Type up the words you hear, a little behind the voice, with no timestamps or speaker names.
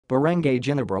Barangay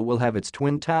Ginebra will have its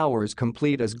Twin Towers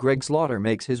complete as Greg Slaughter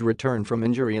makes his return from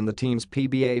injury in the team's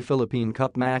PBA Philippine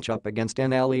Cup matchup against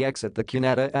NLEX at the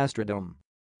Cuneta Astrodome.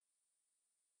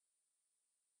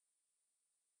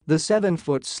 The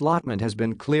 7-foot slotman has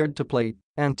been cleared to play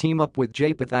and team up with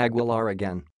Japeth Aguilar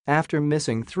again after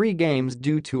missing 3 games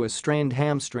due to a strained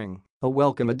hamstring, a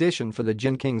welcome addition for the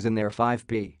Gin Kings in their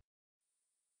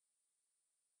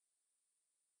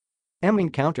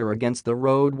 5p.m.encounter against the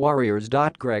Road Warriors.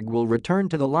 Greg will return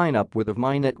to the lineup with a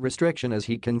minute restriction as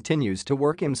he continues to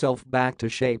work himself back to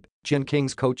shape, Gin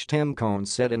Kings coach Tim Cohn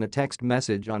said in a text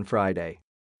message on Friday.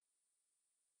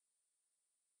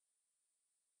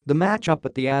 The matchup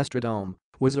at the Astrodome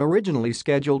was originally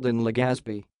scheduled in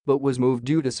Legazpi but was moved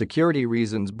due to security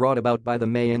reasons brought about by the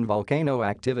Mayon volcano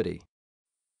activity.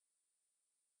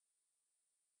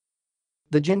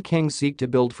 The Gin Kings seek to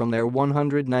build from their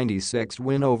 196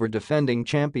 win over defending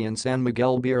champion San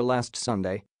Miguel Beer last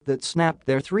Sunday that snapped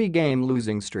their 3-game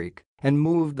losing streak and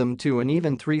moved them to an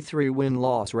even 3-3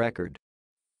 win-loss record.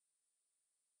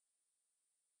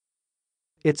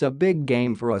 "It's a big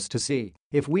game for us to see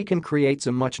if we can create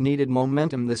some much-needed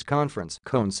momentum this conference,"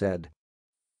 Cohn said.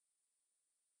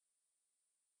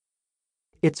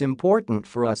 "It's important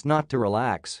for us not to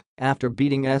relax after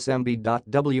beating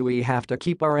SMB.We have to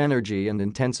keep our energy and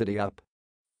intensity up."